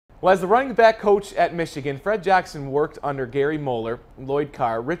Well, as the running back coach at Michigan, Fred Jackson worked under Gary Moeller, Lloyd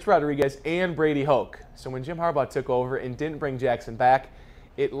Carr, Rich Rodriguez, and Brady Hoke. So when Jim Harbaugh took over and didn't bring Jackson back,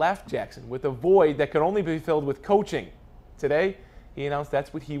 it left Jackson with a void that could only be filled with coaching. Today, he announced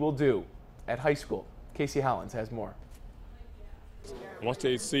that's what he will do at high school. Casey Hollins has more. Once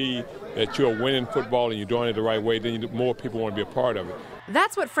they see that you're winning football and you're doing it the right way, then more people want to be a part of it.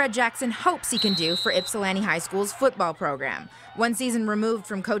 That's what Fred Jackson hopes he can do for Ypsilanti High School's football program. One season removed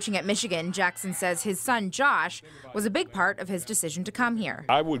from coaching at Michigan, Jackson says his son Josh was a big part of his decision to come here.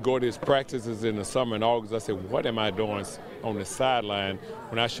 I would go to his practices in the summer and August. I said, what am I doing on the sideline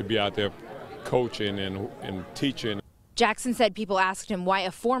when I should be out there coaching and teaching? Jackson said people asked him why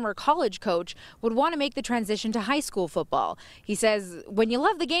a former college coach would want to make the transition to high school football. He says, when you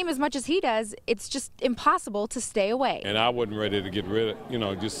love the game as much as he does, it's just impossible to stay away. And I wasn't ready to get rid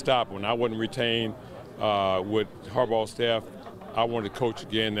of, just stop. When I wasn't retained with Harbaugh's staff, I wanted to coach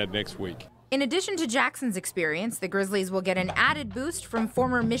again that next week. In addition to Jackson's experience, the Grizzlies will get an added boost from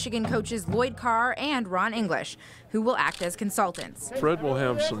former Michigan coaches Lloyd Carr and Ron English, who will act as consultants. Fred will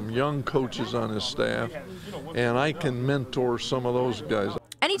have some young coaches on his staff, and I can mentor some of those guys.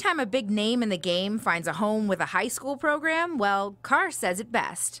 Anytime a big name in the game finds a home with a high school program, well, Carr says it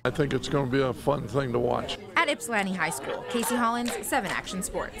best. I think it's going to be a fun thing to watch. At Ypsilanti High School, Casey Hollins, 7 Action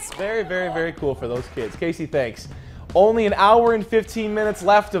Sports. Very, very, very cool for those kids. Casey, thanks. Only an hour and 15 minutes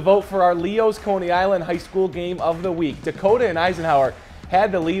left to vote for our Leo's Coney Island High School Game of the Week. Dakota and Eisenhower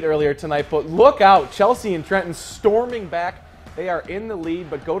had the lead earlier tonight, but look out, Chelsea and Trenton storming back. They are in the lead,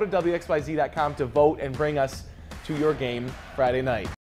 but go to WXYZ.com to vote and bring us to your game Friday night.